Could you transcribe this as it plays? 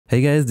Hey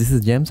guys, this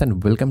is James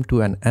and welcome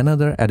to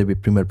another Adobe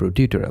Premiere Pro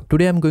tutorial.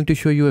 Today I'm going to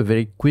show you a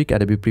very quick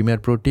Adobe Premiere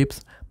Pro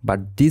tips,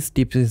 but this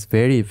tips is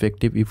very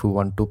effective if you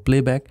want to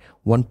play back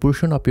one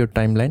portion of your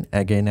timeline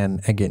again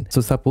and again. So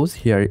suppose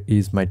here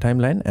is my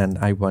timeline and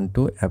I want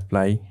to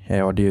apply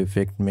an audio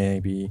effect.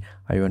 Maybe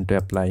I want to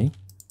apply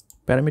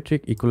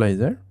parametric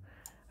equalizer,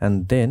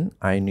 and then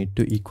I need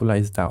to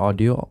equalize the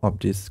audio of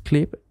this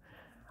clip.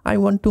 I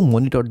want to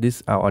monitor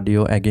this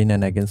audio again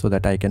and again so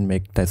that I can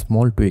make the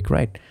small tweak,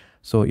 right?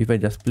 So if I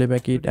just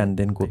playback it and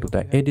then go to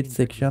the edit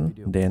section,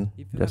 then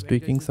just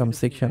tweaking some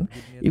section,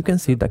 you can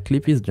see the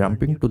clip is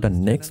jumping to the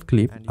next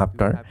clip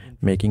after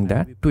making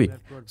that tweak.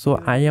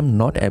 So I am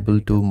not able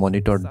to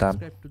monitor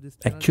the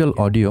actual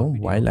audio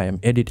while I am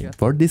editing.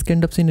 For this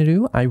kind of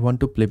scenario, I want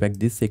to playback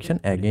this section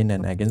again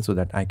and again so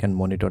that I can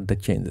monitor the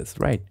changes,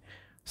 right?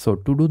 So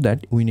to do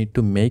that, we need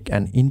to make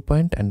an in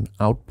point and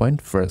out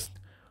point first.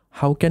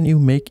 How can you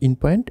make in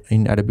point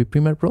in Adobe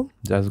Premiere Pro?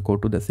 Just go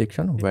to the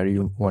section where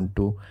you want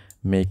to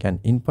make an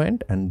in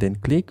point and then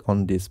click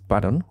on this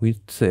button which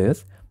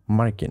says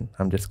marking.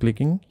 I'm just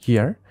clicking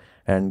here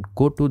and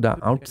go to the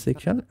out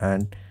section,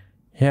 and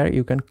here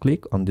you can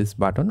click on this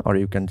button or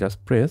you can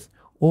just press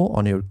O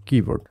on your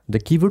keyboard. The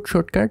keyboard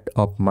shortcut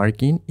of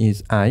marking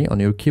is I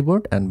on your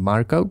keyboard and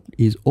mark out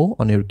is O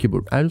on your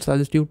keyboard. I will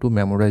suggest you to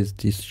memorize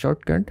this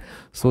shortcut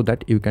so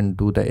that you can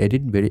do the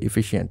edit very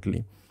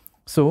efficiently.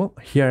 So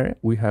here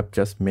we have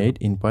just made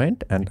in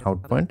point and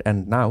out point,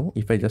 and now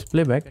if I just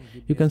play back,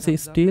 you can see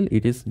still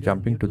it is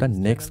jumping to the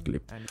next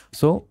clip.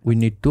 So we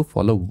need to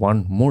follow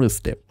one more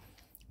step.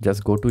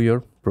 Just go to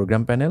your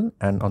program panel,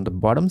 and on the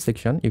bottom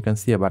section you can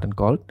see a button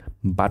called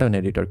button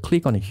editor.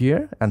 Click on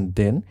here and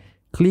then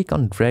click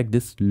on drag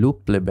this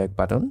loop playback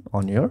button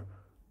on your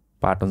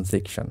button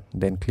section,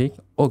 then click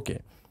OK.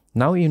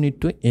 Now you need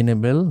to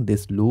enable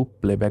this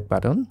loop playback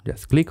button.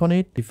 Just click on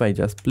it. If I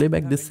just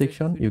playback this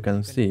section, you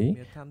can see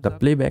the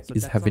playback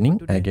is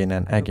happening again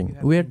and again.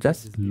 We are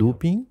just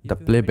looping the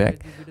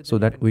playback so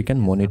that we can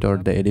monitor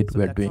the edit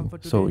we are doing.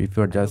 So if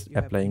you are just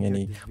applying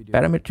any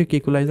parametric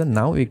equalizer,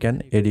 now we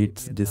can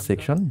edit this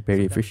section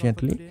very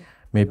efficiently.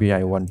 Maybe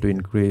I want to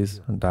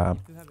increase the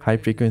high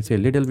frequency a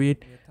little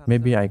bit.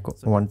 Maybe I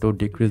want to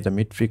decrease the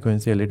mid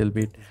frequency a little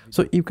bit.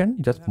 So you can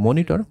just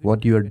monitor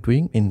what you are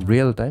doing in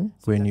real time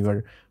when you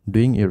are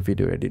doing your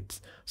video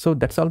edits. So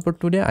that's all for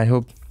today. I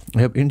hope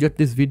you have enjoyed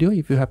this video.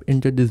 If you have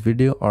enjoyed this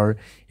video or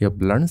you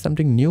have learned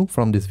something new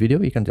from this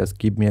video, you can just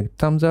give me a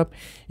thumbs up.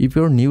 If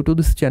you're new to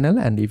this channel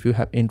and if you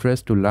have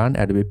interest to learn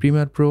Adobe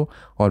Premiere Pro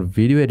or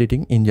video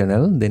editing in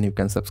general, then you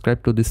can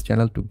subscribe to this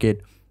channel to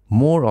get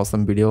more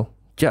awesome video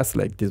just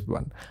like this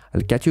one.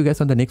 I'll catch you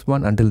guys on the next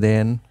one. Until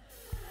then,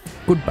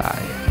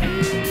 goodbye.